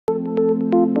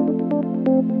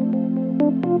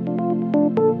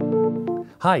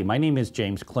Hi, my name is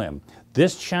James Klim.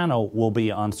 This channel will be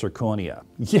on Zirconia.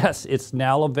 Yes, it's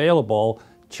now available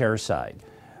Chairside.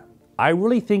 I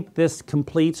really think this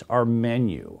completes our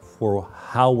menu for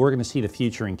how we're going to see the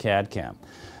future in CAD/CAM.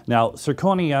 Now,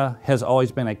 Zirconia has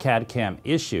always been a CAD/CAM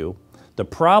issue. The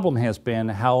problem has been,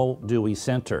 how do we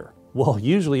center? Well,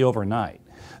 usually overnight.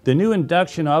 The new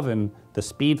induction oven, the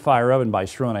Speed Fire oven by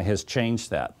Zirconia, has changed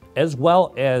that, as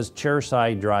well as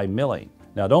Chairside dry milling.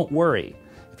 Now, don't worry.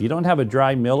 If you don't have a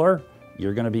dry miller,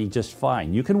 you're going to be just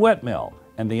fine. You can wet mill,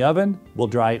 and the oven will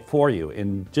dry it for you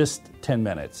in just 10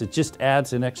 minutes. It just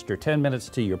adds an extra 10 minutes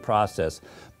to your process,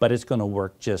 but it's going to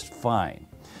work just fine.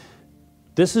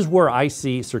 This is where I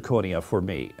see Zirconia for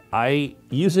me. I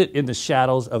use it in the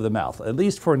shadows of the mouth, at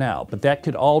least for now, but that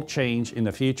could all change in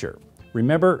the future.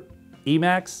 Remember,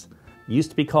 Emax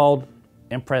used to be called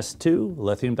Impress 2,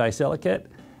 lithium disilicate.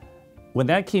 When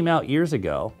that came out years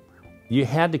ago, you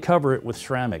had to cover it with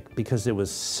ceramic because it was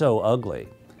so ugly.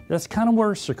 That's kind of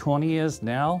where Zirconia is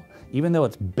now, even though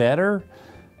it's better.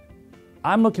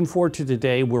 I'm looking forward to the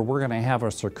day where we're going to have a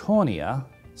Zirconia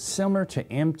similar to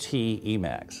MT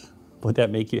Emax. Would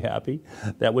that make you happy?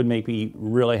 That would make me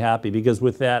really happy, because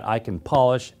with that I can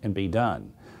polish and be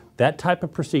done. That type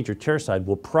of procedure, Chairside,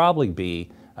 will probably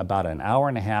be about an hour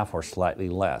and a half or slightly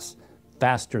less,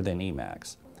 faster than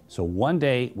Emax. So one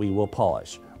day we will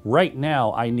polish. Right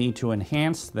now, I need to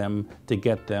enhance them to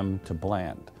get them to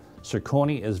blend.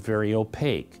 Zirconia is very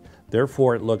opaque.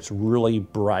 Therefore, it looks really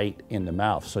bright in the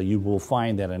mouth. So you will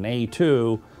find that an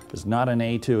A2 is not an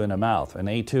A2 in the mouth. An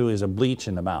A2 is a bleach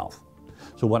in the mouth.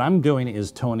 So what I'm doing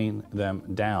is toning them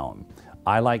down.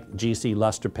 I like GC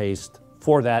luster paste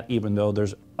for that, even though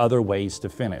there's other ways to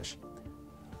finish.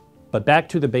 But back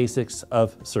to the basics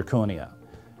of Zirconia.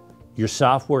 Your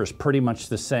software is pretty much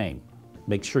the same.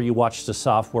 Make sure you watch the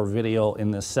software video in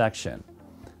this section.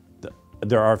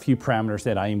 There are a few parameters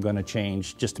that I am going to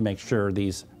change just to make sure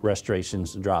these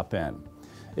restorations drop in.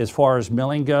 As far as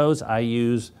milling goes, I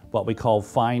use what we call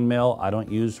fine mill. I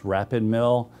don't use rapid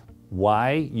mill.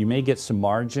 Why? You may get some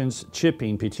margins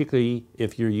chipping, particularly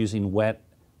if you're using wet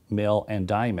mill and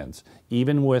diamonds.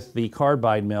 Even with the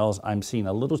carbide mills, I'm seeing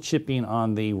a little chipping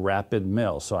on the rapid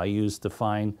mill, so I use the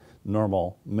fine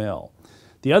normal mill.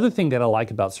 The other thing that I like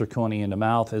about Zirconia in the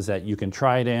mouth is that you can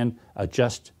try it in,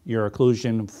 adjust your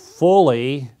occlusion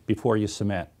fully before you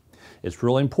cement. It's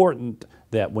really important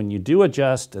that when you do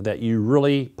adjust, that you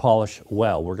really polish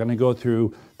well. We're going to go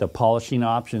through the polishing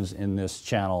options in this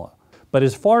channel. But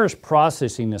as far as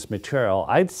processing this material,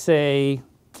 I'd say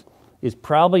it's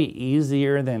probably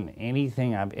easier than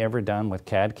anything I've ever done with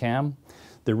CAD/CAM.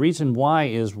 The reason why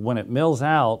is when it mills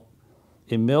out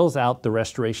the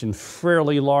restoration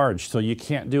fairly large, so you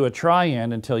can't do a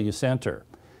try-in until you center.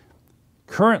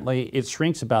 Currently, it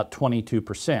shrinks about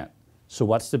 22%. So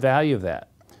what's the value of that?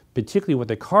 Particularly with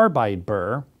the carbide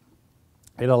burr,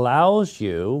 it allows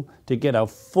you to get a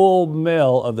full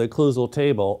mill of the occlusal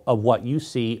table of what you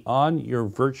see on your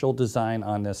virtual design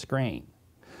on the screen.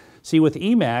 See, with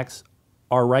Emax,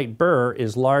 our right burr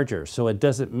is larger, so it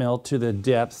doesn't mill to the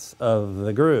depths of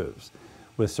the grooves.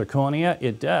 With Zirconia,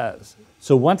 it does.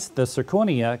 So once the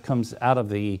Zirconia comes out of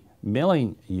the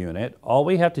milling unit, all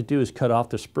we have to do is cut off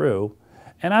the sprue,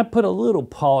 and I put a little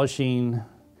polishing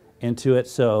into it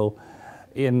so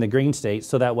in the green state,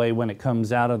 so that way when it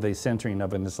comes out of the centering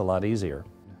oven, it's a lot easier.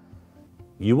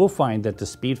 You will find that the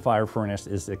Speed Fire furnace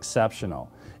is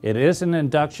exceptional. It is an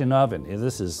induction oven.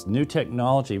 This is new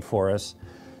technology for us.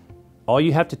 All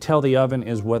you have to tell the oven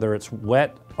is whether it's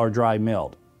wet or dry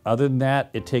milled. Other than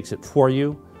that, it takes it for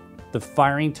you. The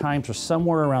firing times are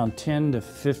somewhere around 10 to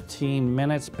 15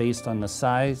 minutes based on the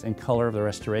size and color of the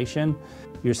restoration.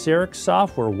 Your Xerox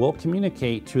software will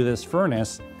communicate to this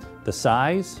furnace the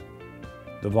size,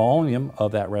 the volume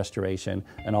of that restoration,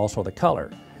 and also the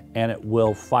color, and it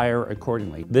will fire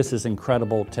accordingly. This is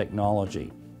incredible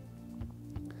technology.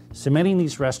 Cementing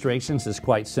these restorations is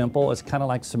quite simple. It's kind of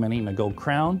like cementing a gold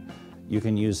crown. You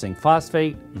can use zinc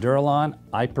phosphate, Duralon.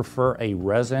 I prefer a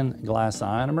resin glass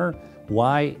ionomer.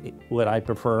 Why would I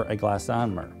prefer a glass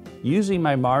ionomer? Usually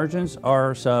my margins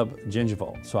are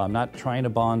sub-gingival, so I'm not trying to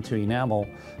bond to enamel.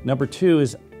 Number two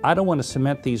is I don't want to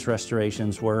cement these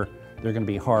restorations where they're going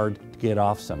to be hard to get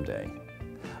off someday.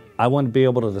 I want to be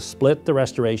able to split the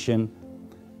restoration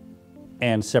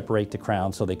and separate the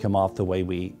crown so they come off the way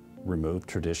we remove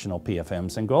traditional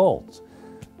PFMs and golds.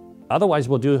 Otherwise,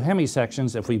 we'll do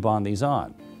hemisections if we bond these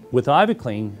on. With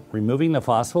IvoClean, removing the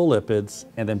phospholipids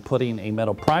and then putting a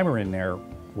metal primer in there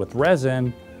with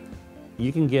resin,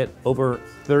 you can get over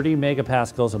 30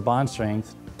 megapascals of bond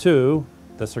strength to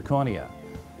the Zirconia.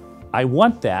 I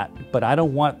want that, but I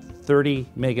don't want 30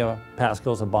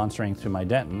 megapascals of bond strength to my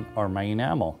dentin or my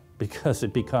enamel, because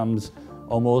it becomes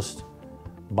almost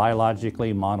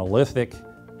biologically monolithic,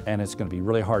 and it's going to be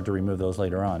really hard to remove those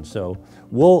later on. So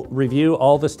we'll review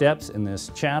all the steps in this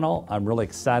channel. I'm really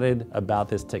excited about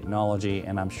this technology,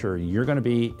 and I'm sure you're going to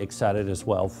be excited as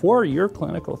well for your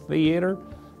clinical theater.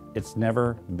 It's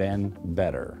never been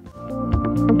better.